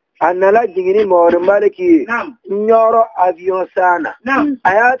anala jingini mor maliki nyoro avion sana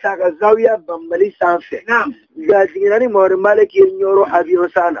aya taka zawiya bambali sanfe ga jingina ni mor maliki nyoro avion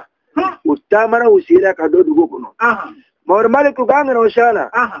sana utamara usira ka do dugo kuno mor maliki ganga no shana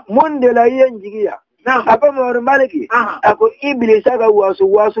monde la yen jigiya apa mor maliki ako iblisa ga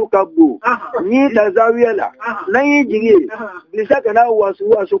wasu kabbu ni tazawiya la nayi jigi iblisa ga na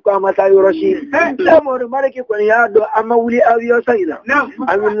wasu ka mata yoroshi da mor maliki ko ya do amma wuli awiyo sayida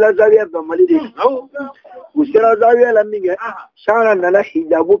amin la zawiya ba malidi usira zawiya la minge shara na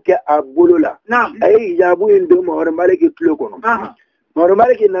hijabu ke abulula ay hijabu indo mor maliki tulo kono mor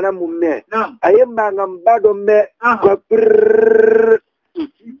maliki nana mumme ayemba ngambado me ko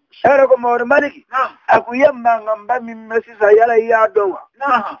shara ko mor maliki aku yamma ngamba min masisa yala ya dowa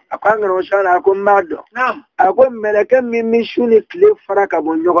akanga no shara ko mado ako meleke min mishuni kle faraka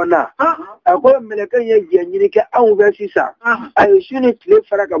bonyogona ako meleke ye jenjini ke an vesisa ayo shuni kle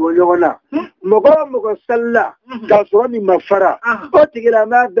faraka bonyogona mogo salla ka so mi mafara o tigila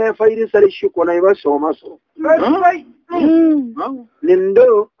ma be fayri sari shukona iba so maso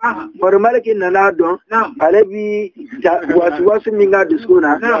lindo mor maliki nana don alebi wasu minga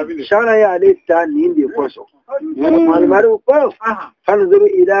diskona shana ya leta nindi koso malmaru ko fanzuru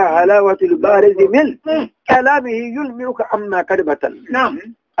ila halawatil bariz mil kalamihi yulmiruka amma kadbatan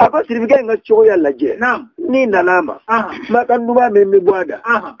ako sirbiga nga chogo yalla je ni nalama makanduba me bwada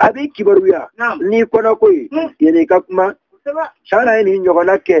abi kibaruya ni kona koy yene kakuma shana ni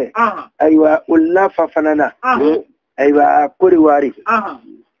nyogona ke aywa ulla fafanana aywa koriwari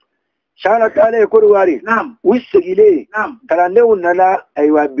shana kale koriwari wisegile kalande unana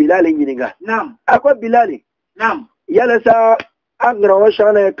aywa bilal nyininga ako bilal yala sa angra wa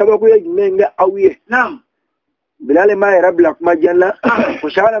shana kabaku ye menga awiye bilal ma rabla kuma janna ko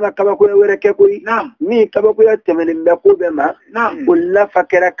shana ma kabaku ye were ke koy mi kabaku ye temelin be ko be ma ulla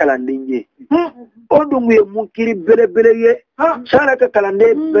fakera kalandinje odungu ye munkiri bele ye shana ka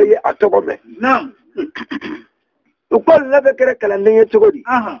kalande be ye atokobe ukol labe kere kalande ye togodi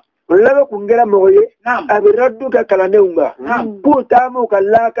labe kungera moye abiraddu ka kalande umba puta mu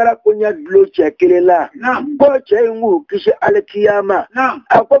kala kala kunya dlo chekele la ko chengu kishi alkiyama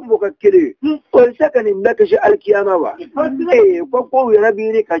akombo ka kire ko saka ni mbaka kishi alkiyama wa ko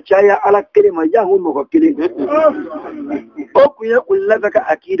rabiri ka chaya alakire majahu mo ka kire o kuya kullabe ka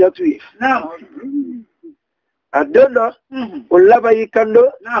akidatu adono ulaba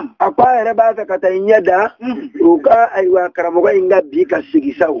yikando apa ere ba ta kata nyada uka aywa karamogo inga bika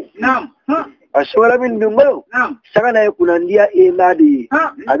sigisawo ashwala min dungo saka na kunandia emadi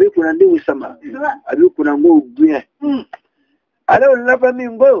abi kunandi usama abi kunango buye ala ulaba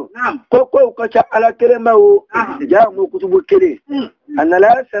mingo koko ko cha ala kelema o ja mo kutubu kele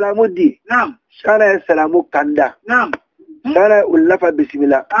anala salamu di sana salamu kanda sana ulaba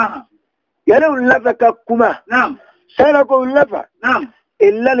bismillah yana ullafa ka kuma sana ko ullafa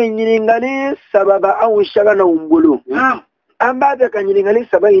illa ni nyingali sababa au shagana umbulu amba da kan nyingali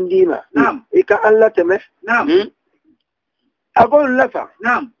sababa indima ika Allah teme ako ullafa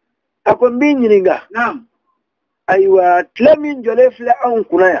ako mbi nyinga aywa tlamin jole fle an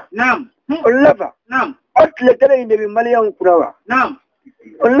kunaya ullafa otle kale inde bi mali an kunawa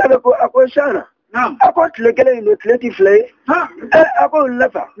ullafa ko ako shana ako tle kale inde tleti fle ako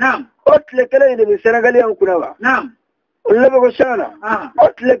ullafa otle kele inde Senegal yan kunawa ullafa ko shana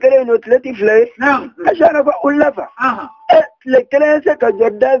otle kele inde tleti fle ashana ko ullafa otle kele se ka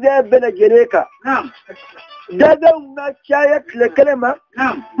jodda be bela jereka daga ma chaya tle kele ma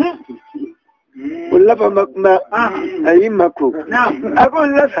ullafa makma ayimako ako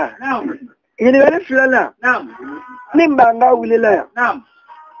ullafa ini wale flana nimba nga wulila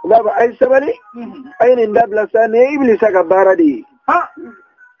baba ay sabali ay ni ndabla sane iblisa ka baradi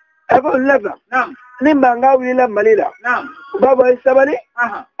ako ullafa nimba nga wulila malila baba ay sabali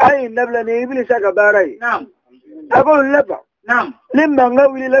ay ndabla ni iblisa ka barai ako ullafa nimba nga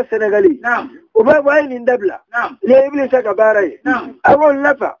wulila Senegali وبابا هاي ندبلا ليه إبليس كباري أقول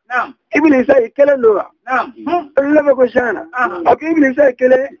لفا إبليس يكلا نوع لفا كشانا أكو إبليس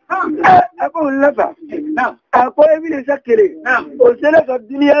يكلا أقول لفا أكو إبليس كلا وسلك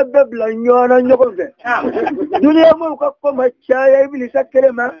الدنيا ببلا نيوانا نيوكوفي الدنيا موكاكو مچايا إبليس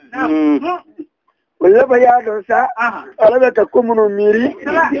كلا ما ولفا يا دوسا ألا بتكو منو ميري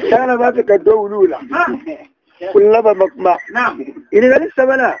كان باتك الدولولا كلما مقمع إذا قال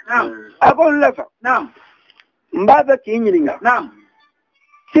السبلا أقول لك مبابا كينينغا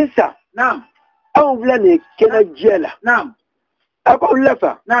سيسا أو بلاني كنا جيلا أقول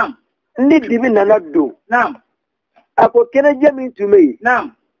لك ندي بنا ندو أقول كنا جميل تمي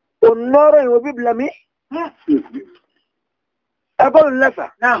والنور يوبي بلامي أقول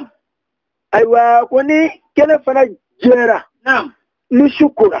لك أيوة كوني كنا فنا جيرا ni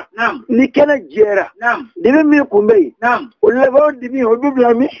shukura ni kena jera dibi mi kumbe ulla ba dibi hobi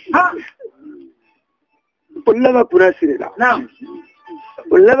blami ulla ba kuna sirila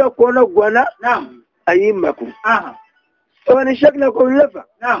ulla ba kono gwana ayi maku so ni shakna ko ulla fa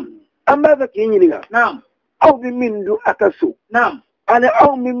amma ba kinyi nga au bi mindu akasu ana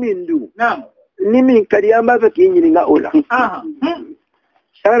au mi mindu ni min kadi amma ba kinyi nga ola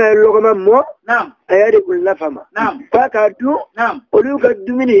شانا اللغة مو أيادي كل فما فاكادو وليوك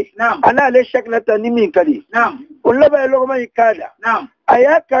الدميني أنا ليشك نتانيمين كدي ولا بقى اللغة ما يكادا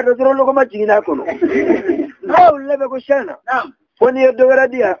أياد كادا ترى اللغة ما تجينا كنو ولا بقى شانا فني الدورة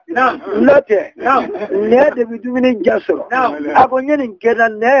ديا نوتة نهاد بدميني جاسرو أبو نين كذا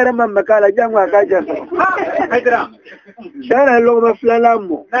نهار ما مكالا جامع كاجاسرو شانا اللغة ما فلانا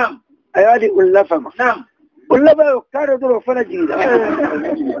مو أيادي كل فما ولا بقى كارو درو فنا جيدا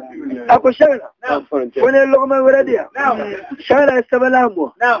أكو شغلة فنا اللغة ورديا شغلة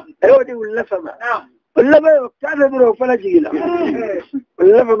استبلامو أيودي ولا فما ولا بقى كارو درو فنا جيدا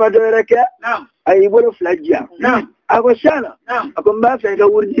ولا فما دورك أي بقول فلاجيا أكو شغلة أكو ما في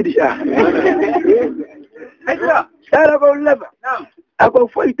كور جيدا شغلة ولا فما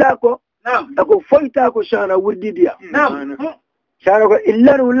أكو فايتاكو شغلة ورديا شارك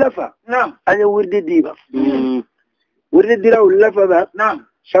إلا ولفا أنا ورد ديبا ورد ديرا ولفا با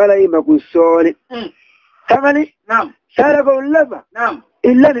شارك يبقى الصالح ثماني شارك ولفا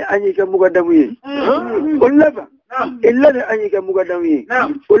إلا أني كمقدمي ولفا إلا أني كمقدمي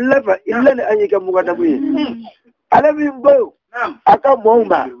ولفا إلا أني كمقدمي على من بو أكا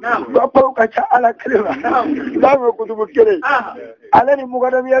موما بابو كشا على كلمة لا مكتوب كده على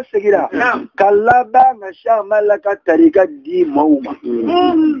المقدمية السجيرة كلابا مشى ملك طريقة دي موما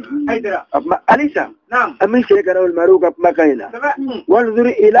هيدرا أليسا أمي شكرا المروق بمكاينا وانظر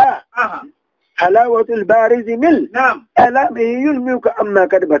إلى حلاوة البارز مل ألامه يلميك أما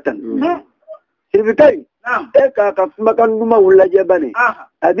كذبة سيبتاي إيكا كفمكان دوما ولا جباني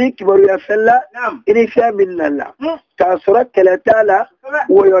أبيك برو يفلا إني فيها من الله كاسرة كالتالا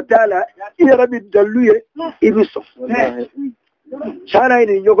ويوتالا إلى ربي الدلوية إبسو شانا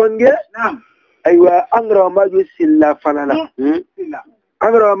إني يوغنجي أيوة أنغرا ماجو سلا فنانا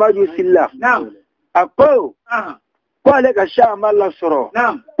أنغرا ماجو سلا أقو قالك شاء مالا سرو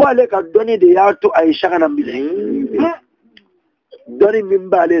قالك الدوني دياتو أي شغنا بلي doni min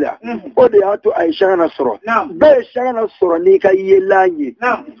balela o de yato ay shana soro be shana soro ni ka yelanyi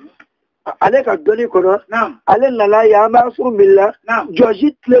ale ka doni kono ale nala ya ma suru milla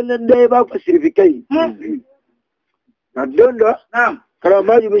joji tlende ba ko sirfikai na dondo kala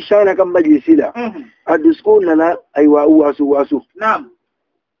ma ju shana kan majlisila adisku nana ay wa wasu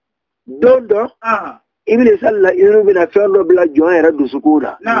dondo ibile salla iru bina ferro bla join ra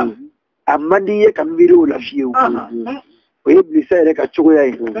dusukuna amma diye kambiro la fiu ويبليس لك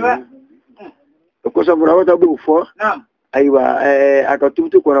أشويه وكسب رواته بوفا أيوة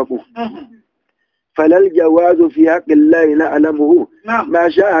أكتبت كراكو فلا الجواز في حق الله نعلمه ما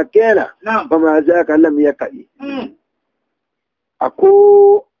شاء كان وما ذاك لم يكن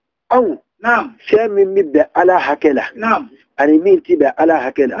أكو أو شيء من مبدأ على حكله أنا مين تبع على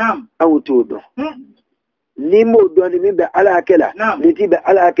حكله أو تودو نيمو دوني مبدأ على حكله نتبع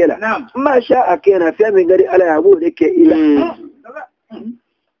على حكله ما شاء كان في من غير على أبوه لك إلى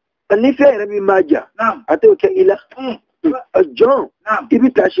اللي في ربي ما جاء أتوك إلى الجون تبي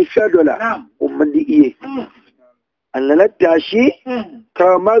تعشي $5 ومن دي إيه أنا لا تعشي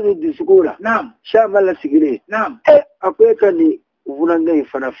كرامات دي سكولة شامل سكولة أقول كني ونعني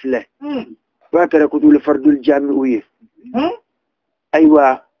فنافله وأكره كتول فرد الجامعية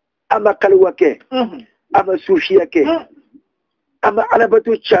أيوة أما كلوكه أما سوشيك أما على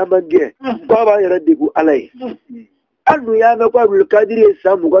بتو شامنجه بابا يردكوا عليه أنو يا مكوا بالكادر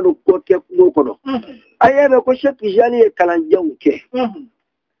يسامو كانوا كوكي موكنو أيه مكوا شك جاني كلام جونك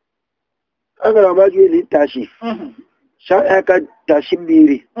angara ma ji ni tashi sha ka tashi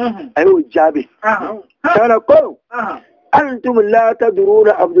biri ayo jabe sana ko antum la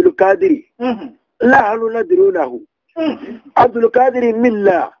tadruna Abdul Qadir la hanu nadrunahu Abdul Qadir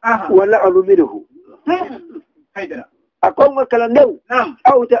minna wala anu minhu Haïdara akon kalandeu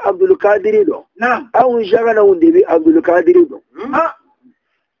au ta Abdul Qadir do au jagana wonde bi Abdul Qadir do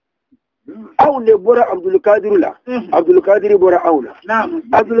أو نبورة عبد القادر لا عبد القادر بورة أونا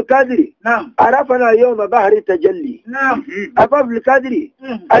عبد القادر عرفنا يوم بحر تجلي عبد القادر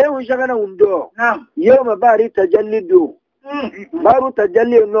أيوم شغنا وندو يوم بحر تجلي دو بحر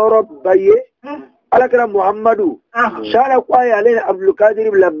تجلي نور بيه على كلام محمد شانا قاي علينا عبد القادر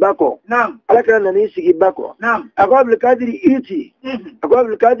بلباكو على كلام ننسي باكو عبد القادر إيتي عبد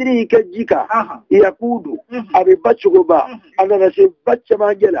القادر يكجيكا يقودو أبي باتشوبا أنا نسي باتش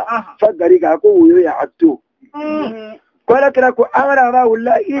مانجلا فداريكا كو يا عتو قال كراكو أمر ما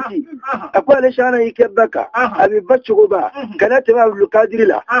ولا إيتي أقول شانا يكبكا أبي باتشوبا كانت ما عبد القادر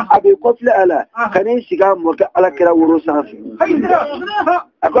لا أبي قفل على كان يسيقام وكا على كلا وروسان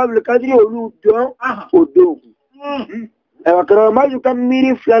أقول القادر يقولوا دون ودون أقول ما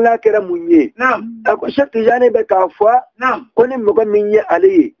يكمل فلا كلا مني أقول شك جاني بكافوا كوني مكمل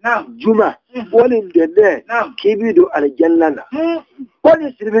عليه جمع ولين دنا كيبيدو على الجنة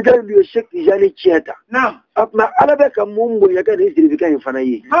ولين سيرفيكان بيو شك جاني تشيتا أما على بك مumbo يكاد سيرفيكان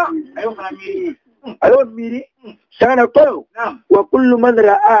فناي أيوة ميري سانا كلو وكل من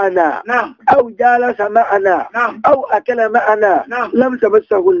رآنا أو جالس معنا أو أكل معنا لم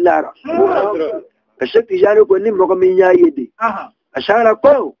تمسه النار الشك جاني كوني مكمل يدي أشارة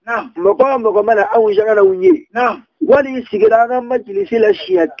كلو مكمل أو جانا وني ولي سيجرانا مجلس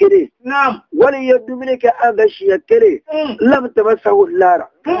الأشياء كده ولي يدومينك أبا الأشياء كده لم تمسه النار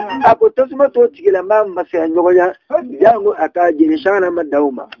أكو تسمى توتي لما مسيح نقول جانو أكاجي شانا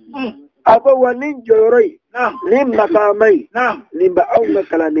مدهوما أكو ونين جوري لين مقامي لين بأوما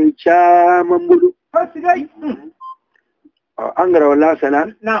كلاني شاممبلو angara wala sana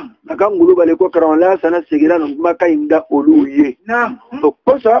akan Coulibaly ko kara wala sana sigira no maka inga oluye to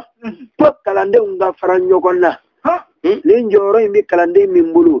kosa to kalande unga faranyo konna linjoro imbi kalande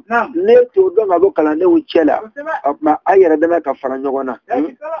mimbulu ne to do ngabo kalande uchela ma ayara dama ka faranyo konna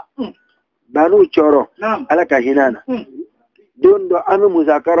banu choro ala ka hinana dondo anu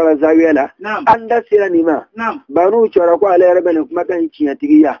Mouzakara la zawiyala anda sira nima banu choro ko ala rabene kuma kan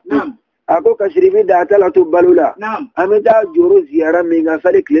chiyatigiya ako kasiribi datala to balula ameta joro ziara minga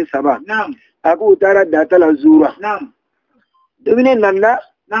sale kle saba ako utara datala zura dumine nanna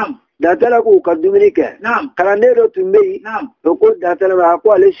datala ko kadumine ke kalandero tumbe ko datala ma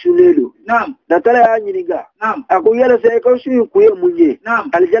ko ale shulelo datala ya nyiniga ako yala sai ko shu ku ye munye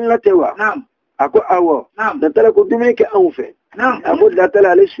aljanna tewa ako awo datala ko dumine ke anfe ako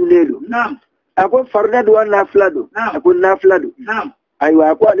datala ale shulelo ako farda do naflado ako naflado aywa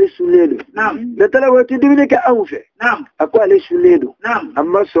ako ale sunledo datala wati duminike anfe ako ale sunledo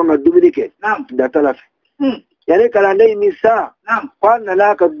amma songa duminike datala fe yale kalande misa kwa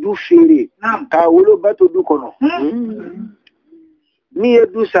nala ka du fere ka wolo bato du kono mi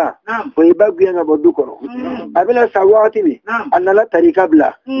edusa ko ibagu yanga bodu kono abila sawati ni anala tarika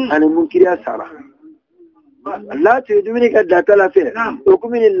bla an munkiriya sara la te duminike datala fe o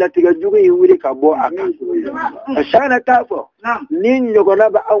kumini latiga jugo yuri ka bo aka ashana kafo nin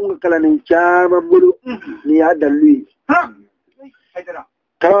yogona ba an kalanin chama bulu ni hada lui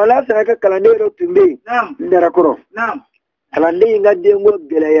kawala sanaka kalandero tumbe ndara koro kalande ngade ngo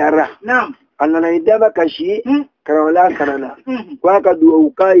bele yara annana idaba kashi kawala sanana kwa ka duwa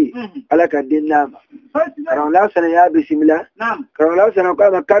ukai ala ka dinama kawala sanaya ya bismillah kawala sanaka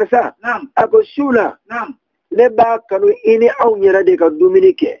kwa makarsa ako shula le ba kanu ini au nyera de ka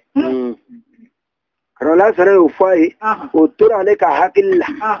duminike rola sare o foi o tura le ka hakilla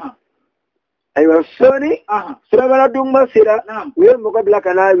aywa soni sura bala dumba sira we mo ka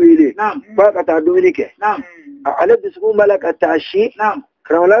blaka na wile ba ka ta duminike ale bisku malaka tashi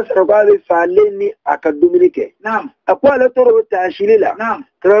rola sare ko ale faleni aka duminike akwa le toro tashilila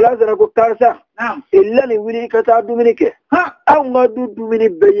rola sare ko karsa illa ni wili ka ta duminike au ngadu dumini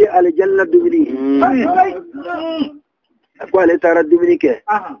beye al janna dumini akwa le tara duminike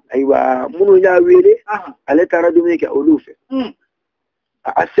aywa munu ya wele ale tara duminike olufe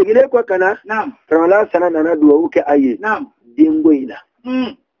asegile kwa kana rola sana na duwa uke aye dingo ina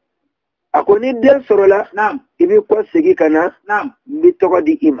akoni del sorola ibi kwa segi kana bitoko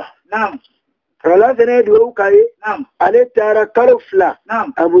di ima rola sana duwa ukaye ale tara karofla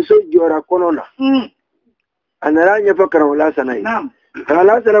amuso jora konona anara nyefa rola sana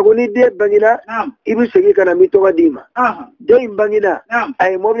Karala sana ko ni de bangina ibu segi kana mi to dima de bangina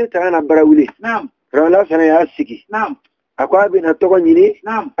ay mobli tana barawuli karala sana ya sigi akwa bi na to nyini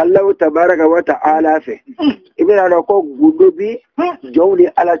Allah tabaraka wa ta'ala fe ibira na ko gudobi jawli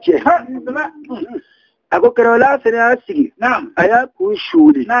ala che ako karala sana ya sigi aya ku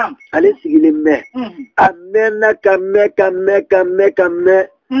shuli ale sigi lemme amena kamme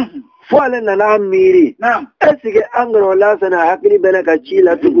Fole na miri. Esige angro la sana hakili bena ka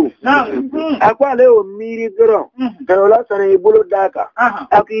chila tugu. Akwa leo miri doro. Karola sana ibulu daka.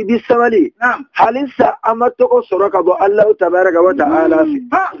 Aki ibisamali. Halisa amatoko soroka bo Allah tabaraka wa ta'ala.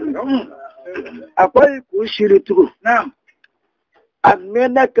 Akwa kushiri tugu.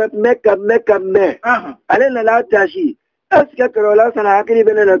 Amena kamme. Ale na la tashi. Esige karola sana hakili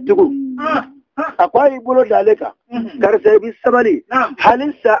bena na tugu. Akwai bulo daleka karse bi samali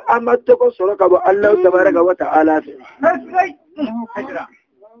halisa amatoko soroka bo Allah tabaraka wa ta'ala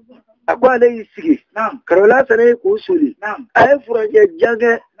akwai ne sigi karola sane ku suli ay furanje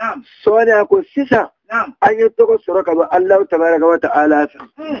jange sone ako sisa ay toko soroka bo Allah tabaraka wa ta'ala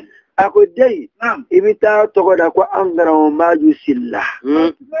ako dai ibita toko da ko angara maju silla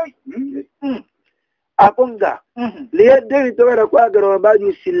akunga liya dai to da kwa garo baju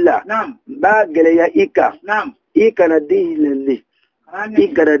silla ba gele ya ika na dai lalle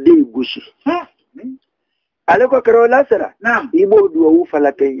ika na dai gushi alako karo lasara ibo duwa wu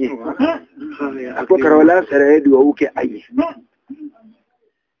falakaye ako karo lasara duwa wu ke ayi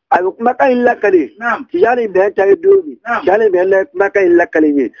abu kuma kan lakale tijani be ta dobi tijani be la kuma kan lakale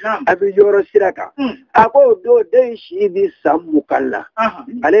ne abu yoro siraka ako do dai shi bi sammu kalla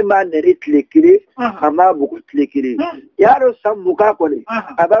ale ma ne ritlekire amma bu ko tlekire yaro sammu ka ko ne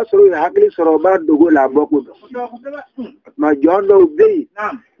aba soro ya hakli soro ba dogo la boko ma jondo be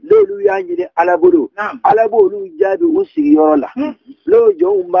lolu ya nyide alabolo jabi usigi yoro la lo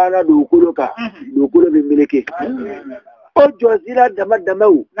jo umbana do kulo be meleke o jozira dama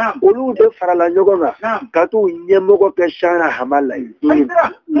olu de farala nyogoma katu nyemoko ke shana hamalai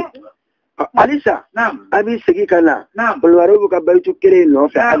alisa abi sigi kana bulwaru ka baytu kire no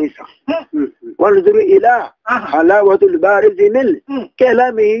fa alisa wanzuru ila halawatul bariz min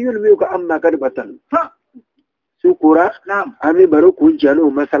kalamihi yulmiuka amma kadbatan sukura ami baruku jalo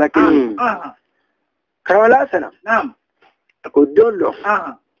masalakin kawala sana ko dondo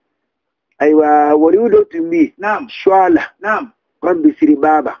aywa wariudo tumbi shwala kon bisiri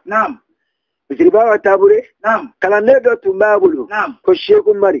baba tabure kala ne do tumbabulu ko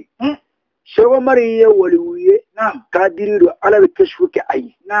sheku mari ye waliuye kadirido ala be kashfuke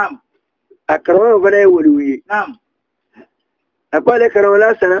ay akaro bana waliuye akwale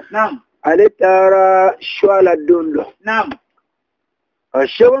karola sana ale tara shwala dondo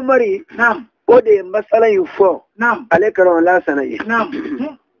sheku mari ode masala yufo ale karola sana ye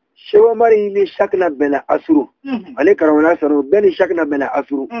shewa mari ni shakna bena asuru ale karawala saro beni shakna bena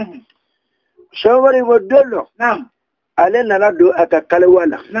asuru shewa mari modolo ale nana do aka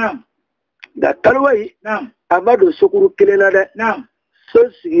kalwala da kalwai amado sukuru kelela de so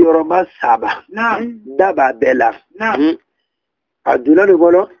sigiro ma saba daba bela adula no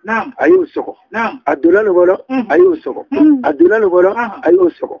bolo ayu soko adula no bolo ayu soko adula no bolo ayu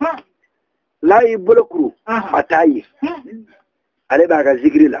soko la ibulukuru atayi ale ba ga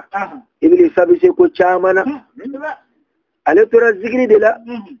zikri la ibli sabise ko chamana ale tora zikri de la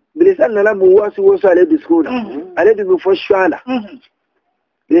bilisan la mu wasu ale diskuna ale du fo shwala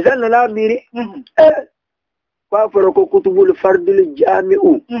bilisan la miri kwa faro ko kutubul fardul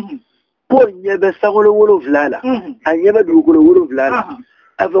jami'u ko nyebe sagolo wolo vlala anyebe du ko wolo vlala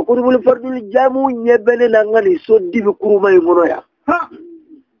afa kutubul fardul jami'u nyebe le ngani so dibi kuruma ngono ya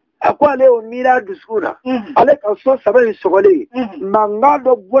akwa leo mira duskuna ale ka so sabai sogole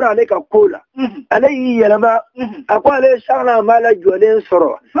mangado bora ale ka kola ale yelama akwa le shana mala jole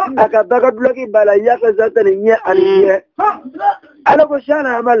soro aka baga bloki bala yaka zata ne aliye ale ko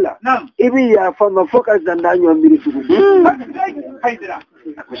shana amalla ibi ya fama foka zanda nyo miri tugu Haïdara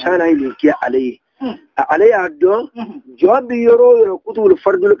ko shana ile ki ale ya do jobi yoro kutul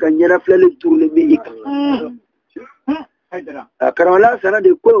fardul kan yana flele turle bi ik karawala sana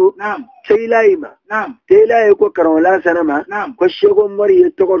de ko teilaima teilaye ko karawala sana ma ko shego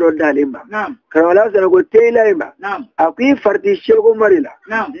mari to ko do dalima karawala sana ko teilaima akui farti shego mari la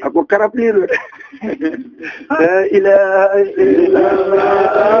ako karapli la ilaha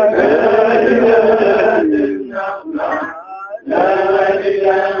illallah la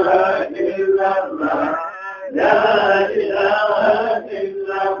ilaha illallah la ilaha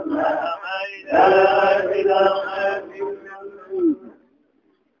illallah la ilaha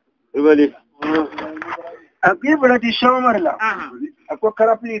Coulibaly. أكيد بلاتي شامر لا أكو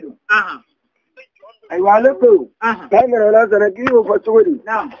كرابليدو أيوة لكو كاميرا ولا زنكي وفتوري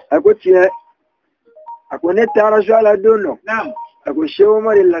أكو تيه أكو نتارا شو على دونو أكو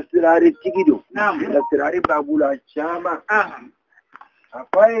شامر إلا سراري تيجيدو إلا سراري بابولا شاما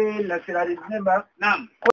أكو إلا سراري زنبا